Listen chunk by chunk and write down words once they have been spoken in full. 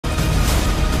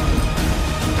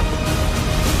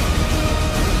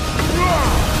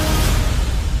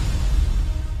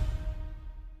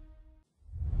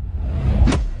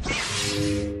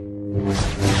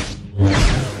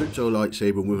Crypto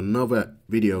Lightsaber with another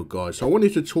video, guys. So I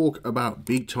wanted to talk about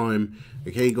Big Time,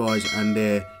 okay guys, and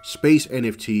their space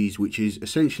NFTs, which is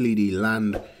essentially the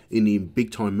land in the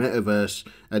Big Time Metaverse.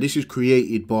 This is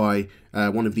created by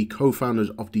one of the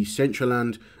co-founders of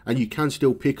Decentraland, and you can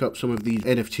still pick up some of these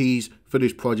NFTs for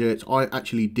this project. I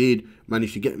actually did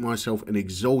manage to get myself an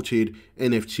exalted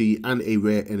NFT and a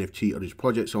rare NFT of this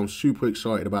project, so I'm super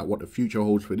excited about what the future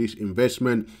holds for this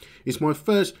investment. It's my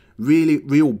first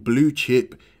real blue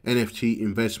chip NFT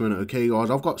investment, okay guys.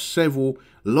 I've got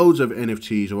loads of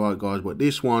NFTs, alright guys, but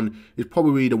this one is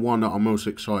probably the one that I'm most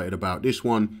excited about. This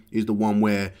one is the one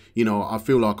where, you know, I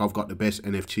feel like I've got the best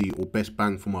NFT or best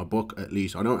bang for my buck, at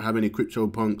least. I don't have any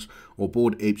CryptoPunks or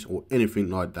Bored Apes or anything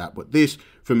like that, but this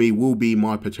for me will be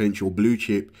my potential blue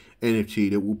chip NFT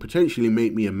that will potentially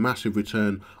make me a massive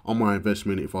return on my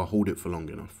investment if I hold it for long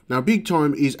enough. Now, Big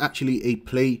Time is actually a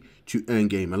play to earn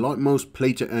game, and like most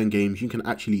play to earn games, you can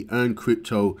actually earn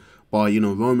crypto by, you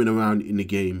know, roaming around in the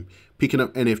game, picking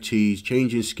up NFTs,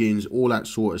 changing skins, all that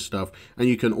sort of stuff, and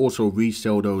you can also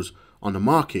resell those on the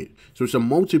market. So it's a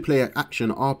multiplayer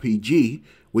action RPG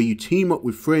where you team up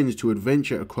with friends to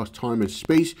adventure across time and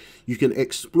space. You can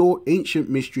explore ancient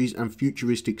mysteries and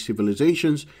futuristic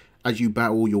civilizations as you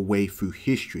battle your way through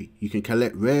history. You can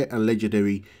collect rare and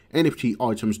legendary NFT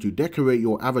items to decorate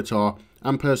your avatar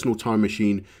and personal time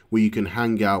machine where you can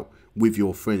hang out with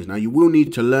your friends. Now, you will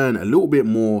need to learn a little bit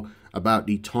more about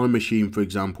the time machine, for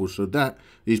example, so that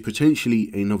is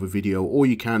potentially another video, or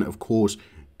you can, of course,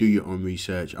 do your own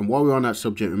research. And while we're on that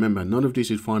subject, remember, none of this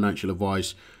is financial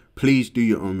advice. Please do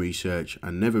your own research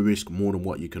and never risk more than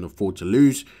what you can afford to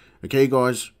lose. Okay,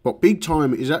 guys, but Big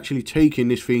Time is actually taking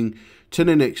this thing to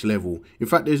the next level. In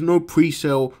fact, there's no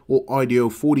pre-sale or IDO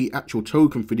for the actual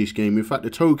token for this game. In fact, the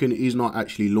token is not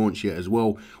actually launched yet as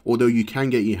well, although you can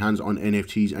get your hands on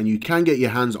NFTs and you can get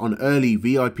your hands on early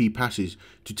VIP passes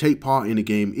to take part in the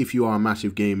game if you are a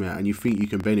massive gamer and you think you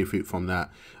can benefit from that.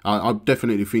 I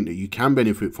definitely think that you can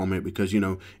benefit from it because, you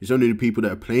know, it's only the people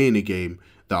that are playing the game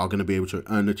that are going to be able to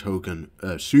earn the token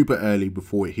super early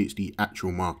before it hits the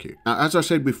actual market. Now, as I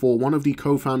said before, one of the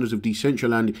co-founders of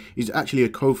Decentraland is actually a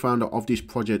co-founder of this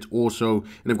project also,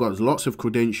 and they've got lots of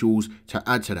credentials to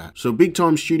add to that. So Big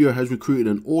Time Studio has recruited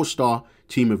an all-star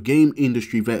team of game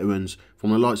industry veterans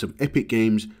from the likes of Epic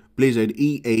Games, Blizzard,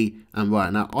 EA, and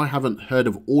Riot. Now, I haven't heard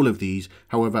of all of these.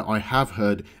 However, I have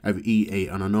heard of EA,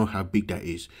 and I know how big that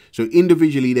is. So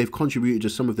individually, they've contributed to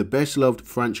some of the best loved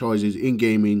franchises in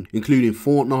gaming, including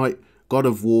Fortnite, God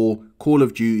of War, Call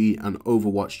of Duty, and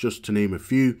Overwatch, just to name a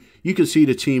few. You can see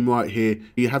the team right here.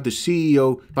 You have the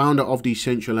CEO, founder of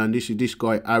Decentraland. This is this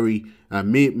guy, Ari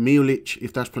Mielich,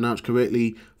 if that's pronounced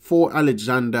correctly. For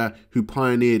Alexander, who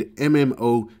pioneered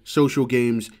MMO social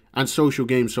games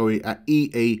at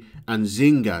EA, and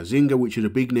Zynga, which is a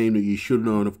big name that you should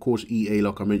know, and of course EA,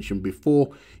 like I mentioned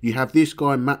before. You have this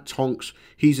guy, Matt Tonks.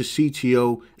 He's a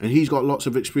CTO, and he's got lots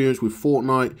of experience with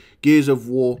Fortnite, Gears of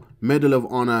War, Medal of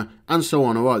Honor, and so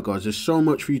on. All right, guys, there's so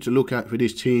much for you to look at for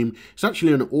this team. It's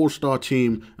actually an all-star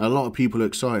team, and a lot of people are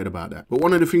excited about that. But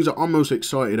one of the things that I'm most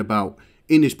excited about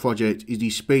in this project is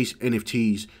these space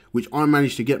NFTs, which I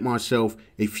managed to get myself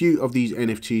a few of these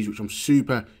NFTs, which I'm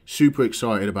super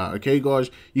excited about. Okay,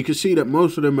 guys, you can see that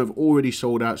most of them have already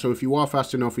sold out. So if you are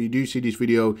fast enough and you do see this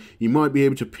video, you might be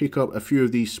able to pick up a few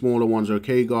of these smaller ones.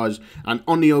 Okay, guys, and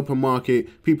on the open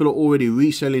market, people are already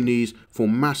reselling these for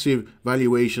massive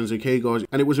valuations. Okay, guys,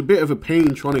 and it was a bit of a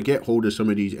pain trying to get hold of some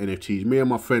of these NFTs. Me and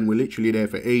my friend were literally there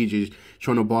for ages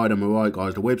trying to buy them. All right,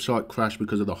 guys, the website crashed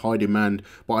because of the high demand,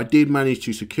 but I did manage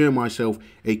to secure myself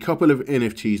a couple of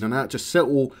NFTs, and I had to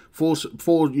settle for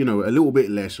you know, a little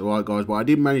bit less. All right, guys, but I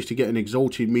did manage to get an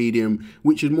exalted medium,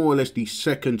 which is more or less the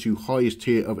second to highest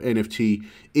tier of NFT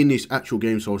in this actual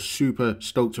game, so I was super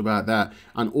stoked about that.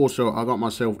 And also I got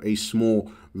myself a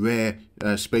small rare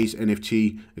space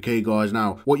NFT. Okay, guys,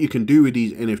 now what you can do with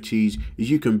these NFTs is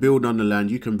you can build on the land,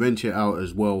 you can rent it out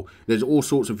as well. There's all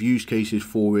sorts of use cases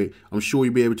for it. I'm sure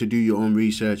you'll be able to do your own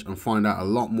research and find out a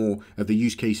lot more of the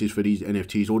use cases for these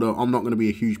NFTs. Although I'm not going to be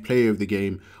a huge player of the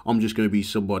game, I'm just going to be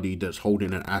somebody that's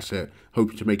holding an asset,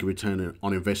 hoping to make a return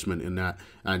on investment in that,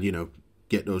 and, you know,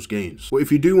 get those gains. But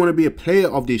if you do want to be a player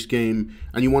of this game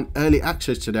and you want early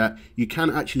access to that, you can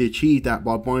actually achieve that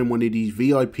by buying one of these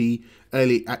VIP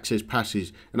early access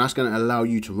passes, and that's going to allow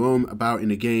you to roam about in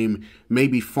the game,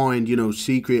 maybe find, you know,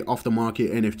 secret off the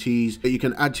market NFTs that you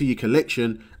can add to your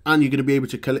collection and you're going to be able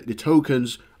to collect the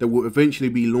tokens that will eventually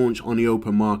be launched on the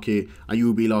open market, and you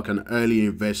will be like an early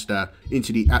investor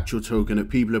into the actual token that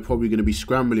people are probably going to be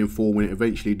scrambling for when it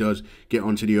eventually does get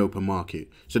onto the open market.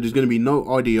 So there's going to be no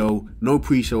IDO, no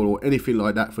pre-sale or anything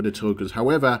like that for the tokens.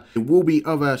 However, there will be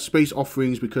other space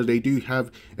offerings because they do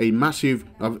have a massive,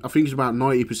 I think it's about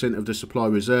 90% of the supply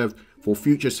reserved for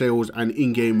future sales and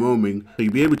in-game roaming. So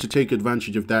you'll be able to take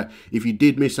advantage of that if you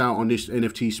did miss out on this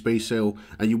NFT space sale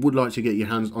and you would like to get your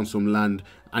hands on some land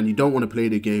and you don't want to play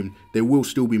the game. There will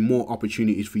still be more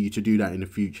opportunities for you to do that in the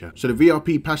future. So the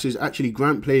VIP passes actually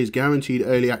grant players guaranteed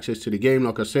early access to the game.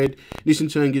 Like I said, this in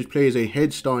turn gives players a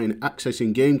head start in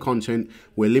accessing game content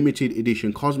where limited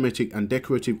edition cosmetic and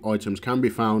decorative items can be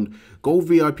found. Gold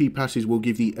VIP passes will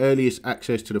give the earliest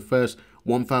access to the first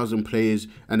 1,000 players,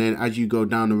 and then as you go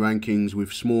down the rankings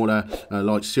with smaller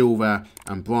like silver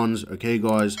and bronze, okay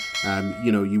guys,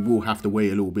 you know, you will have to wait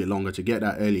a little bit longer to get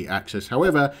that early access.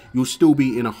 However, you'll still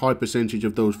be in a high percentage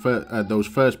of those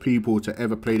first people to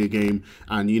ever play the game,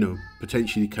 and you know,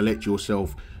 potentially collect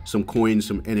yourself some coins,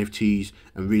 some NFTs,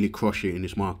 and really crush it in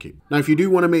this market. Now, if you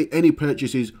do want to make any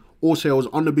purchases or sales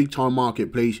on the big time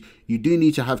marketplace, you do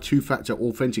need to have two-factor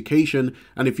authentication,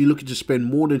 and if you're looking to spend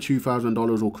more than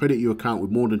 $2,000 or credit your account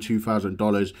with more than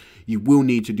 $2,000, you will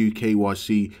need to do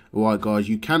KYC. All right guys,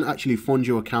 you can actually fund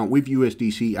your account with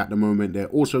USDC at the moment. They're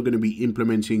also going to be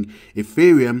implementing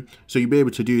Ethereum, so you'll be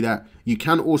able to do that. You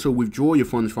can also withdraw your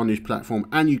funds from this platform,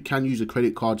 and you can use a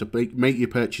credit card to make your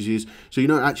purchases, so you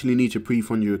don't actually need to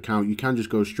pre-fund your account. You can just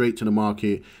go straight to the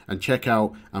market and check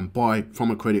out and buy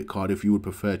from a credit card if you would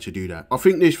prefer to do that. I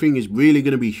think this thing is really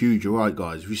going to be huge. All right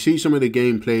guys, if you see some of the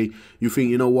gameplay, you think,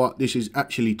 you know what, this is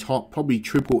actually top, probably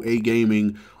AAA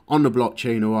gaming on the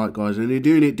blockchain. All right guys, and they're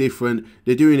doing it different,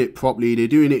 they're doing it properly, they're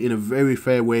doing it in a very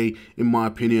fair way in my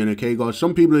opinion. Okay guys,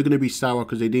 some people are going to be sour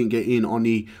because they didn't get in on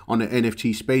the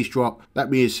NFT space drop. That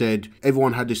being said,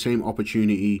 everyone had the same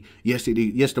opportunity. Yes, it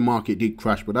did, yes, the market did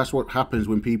crash, but that's what happens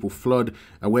when people flood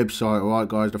a website. All right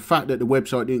guys, the fact that the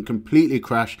website didn't completely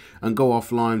crash and go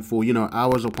offline for, you know,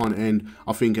 hours upon end,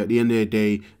 I think at the end of the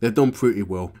day they've done pretty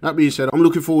well. That being said, I'm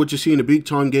looking forward to seeing a big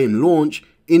time game launch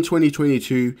in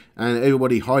 2022, and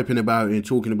everybody hyping about it and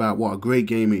talking about what a great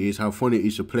game it is, how fun it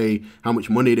is to play, how much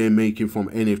money they're making from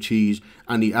NFTs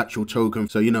and the actual token.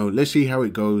 So, you know, let's see how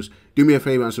it goes. Do me a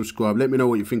favor and subscribe. Let me know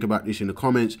what you think about this in the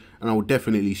comments, and I will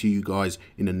definitely see you guys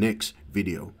in the next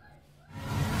video.